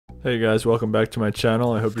Hey guys, welcome back to my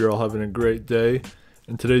channel. I hope you're all having a great day.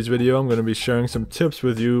 In today's video, I'm going to be sharing some tips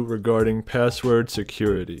with you regarding password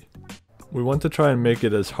security. We want to try and make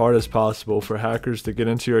it as hard as possible for hackers to get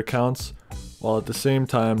into your accounts, while at the same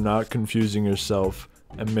time not confusing yourself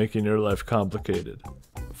and making your life complicated.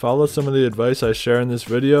 Follow some of the advice I share in this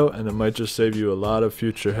video and it might just save you a lot of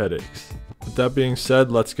future headaches. With that being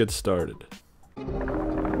said, let's get started.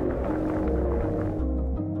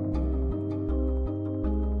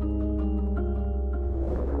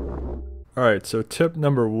 Alright, so tip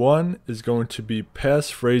number 1 is going to be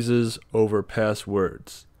passphrases over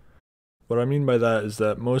passwords. What I mean by that is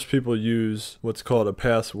that most people use what's called a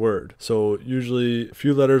password. So usually a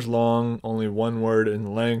few letters long, only one word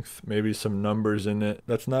in length, maybe some numbers in it.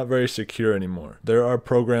 That's not very secure anymore. There are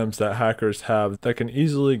programs that hackers have that can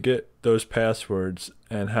easily get those passwords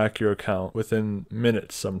and hack your account within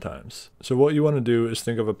minutes sometimes. So what you want to do is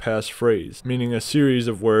think of a passphrase, meaning a series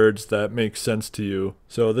of words that make sense to you.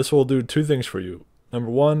 So this will do two things for you. Number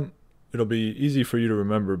one, it'll be easy for you to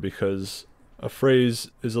remember because a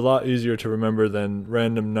phrase is a lot easier to remember than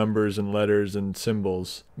random numbers and letters and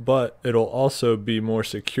symbols, but it'll also be more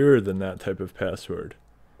secure than that type of password.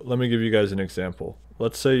 Let me give you guys an example.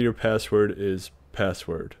 Let's say your password is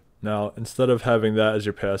password. Now, instead of having that as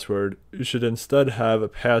your password, you should instead have a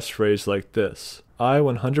passphrase like this: I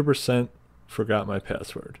 100% forgot my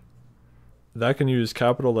password. That can use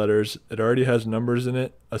capital letters, it already has numbers in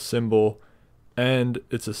it, a symbol, and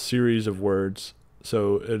it's a series of words.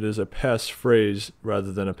 So it is a passphrase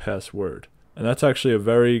rather than a password. And that's actually a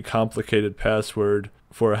very complicated password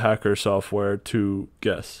for a hacker software to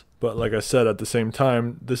guess. But like I said, at the same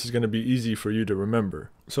time, this is going to be easy for you to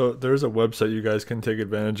remember. So there's a website you guys can take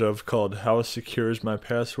advantage of called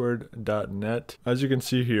howsecureismypassword.net. As you can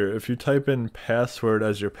see here, if you type in password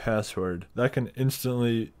as your password, that can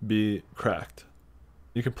instantly be cracked.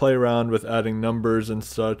 You can play around with adding numbers and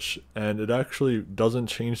such, and it actually doesn't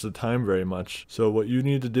change the time very much. So what you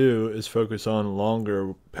need to do is focus on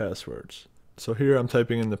longer passwords. So here I'm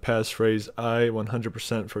typing in the passphrase, I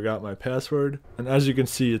 100% forgot my password. And as you can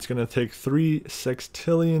see, it's going to take 3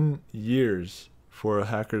 sextillion years for a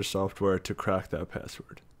hacker's software to crack that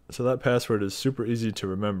password. So that password is super easy to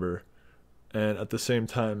remember, and at the same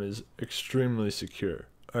time is extremely secure.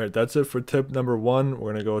 Alright, that's it for tip number 1.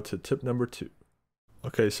 We're going to go to tip number 2.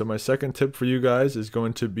 Okay, so my second tip for you guys is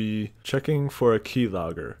going to be checking for a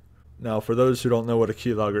keylogger. Now, for those who don't know what a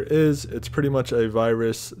keylogger is, it's pretty much a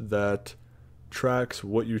virus that tracks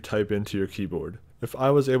what you type into your keyboard. If I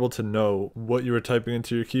was able to know what you were typing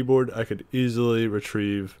into your keyboard, I could easily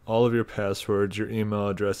retrieve all of your passwords, your email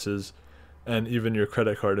addresses, and even your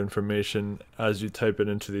credit card information as you type it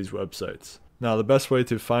into these websites. Now, the best way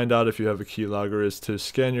to find out if you have a keylogger is to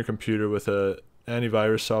scan your computer with an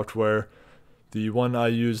antivirus software. The one I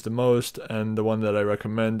use the most and the one that I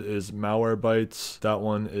recommend is Malwarebytes. That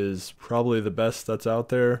one is probably the best that's out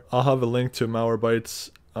there. I'll have a link to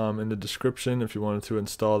Malwarebytes in the description if you wanted to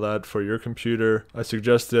install that for your computer. I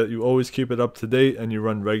suggest that you always keep it up to date and you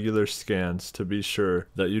run regular scans to be sure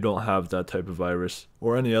that you don't have that type of virus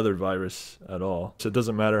or any other virus at all. So it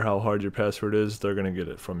doesn't matter how hard your password is, they're going to get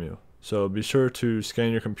it from you. So be sure to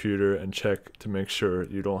scan your computer and check to make sure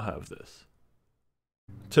you don't have this.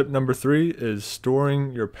 Tip number 3 is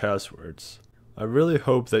storing your passwords. I really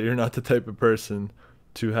hope that you're not the type of person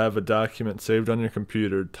to have a document saved on your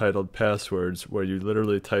computer titled passwords where you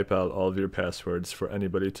literally type out all of your passwords for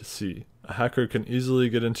anybody to see. A hacker can easily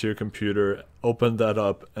get into your computer, open that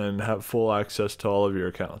up, and have full access to all of your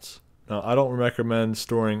accounts. Now, I don't recommend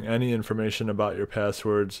storing any information about your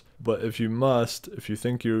passwords, but if you must, if you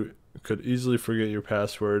think you could easily forget your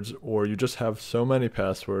passwords, or you just have so many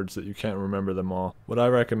passwords that you can't remember them all, what I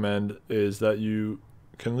recommend is that you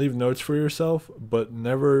can leave notes for yourself, but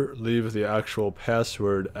never leave the actual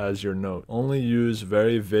password as your note. Only use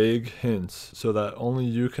very vague hints so that only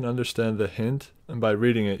you can understand the hint, and by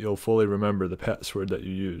reading it you'll fully remember the password that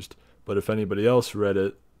you used. But if anybody else read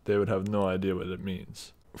it, they would have no idea what it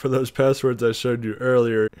means. For those passwords I showed you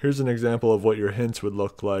earlier, here's an example of what your hints would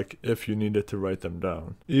look like if you needed to write them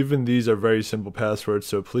down. Even these are very simple passwords,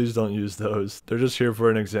 so please don't use those. They're just here for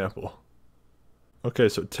an example. Okay,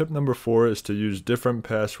 so tip number 4 is to use different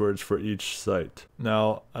passwords for each site.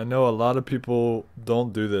 Now, I know a lot of people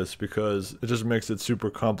don't do this because it just makes it super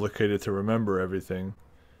complicated to remember everything.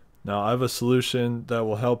 Now I have a solution that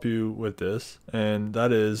will help you with this, and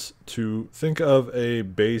that is to think of a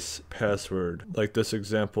base password like this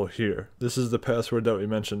example here. This is the password that we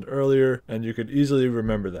mentioned earlier, and you could easily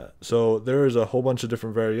remember that. So there is a whole bunch of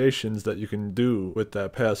different variations that you can do with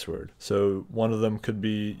that password. So one of them could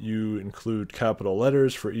be you include capital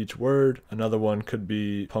letters for each word. Another one could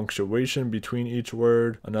be punctuation between each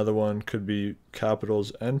word. Another one could be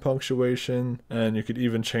capitals and punctuation, and you could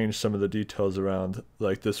even change some of the details around,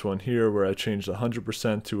 like this one here where I changed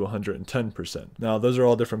 100% to 110%. Now those are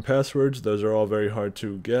all different passwords. Those are all very hard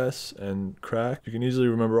to guess and crack. You can easily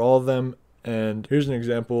remember all of them, and here's an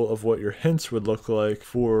example of what your hints would look like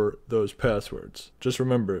for those passwords. Just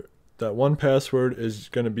remember that one password is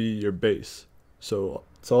going to be your base. So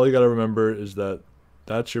that's all you got to remember, is that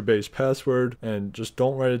that's your base password, and just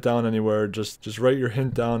don't write it down anywhere. Just write your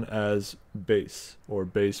hint down as base or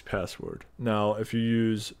base password. Now, if you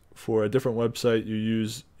use for a different website, you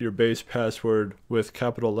use your base password with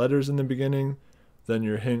capital letters in the beginning, then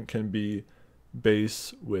your hint can be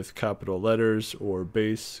base with capital letters or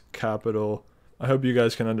base capital. I hope you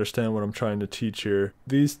guys can understand what I'm trying to teach here.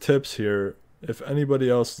 These tips here, if anybody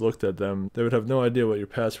else looked at them, they would have no idea what your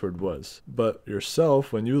password was. But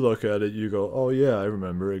yourself, when you look at it, you go, oh yeah, I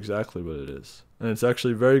remember exactly what it is. And it's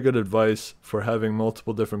actually very good advice for having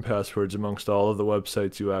multiple different passwords amongst all of the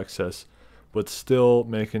websites you access, but still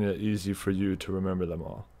making it easy for you to remember them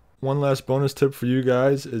all. One last bonus tip for you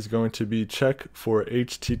guys is going to be check for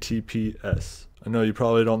HTTPS. I know you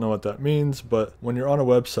probably don't know what that means, but when you're on a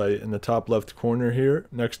website, in the top left corner here,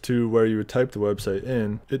 next to where you would type the website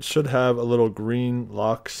in, it should have a little green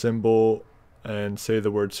lock symbol and say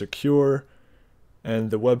the word secure,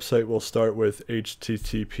 and the website will start with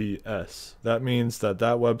HTTPS. That means that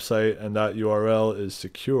that website and that URL is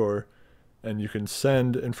secure, and you can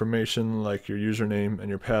send information like your username and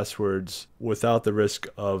your passwords without the risk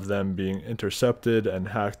of them being intercepted and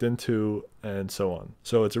hacked into and so on.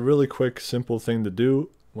 So it's a really quick, simple thing to do.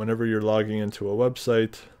 Whenever you're logging into a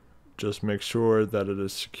website, just make sure that it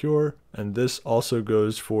is secure. And this also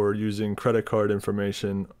goes for using credit card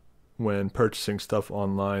information when purchasing stuff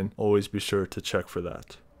online. Always be sure to check for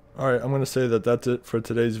that. Alright, I'm going to say that that's it for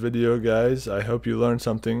today's video, guys. I hope you learned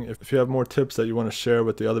something. If you have more tips that you want to share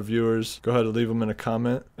with the other viewers, go ahead and leave them in a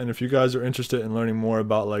comment. And if you guys are interested in learning more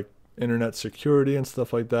about like internet security and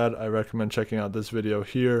stuff like that, I recommend checking out this video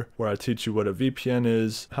here where I teach you what a VPN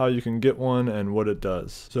is, how you can get one, and what it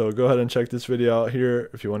does. So go ahead and check this video out here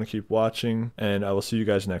if you want to keep watching, and I will see you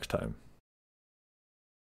guys next time.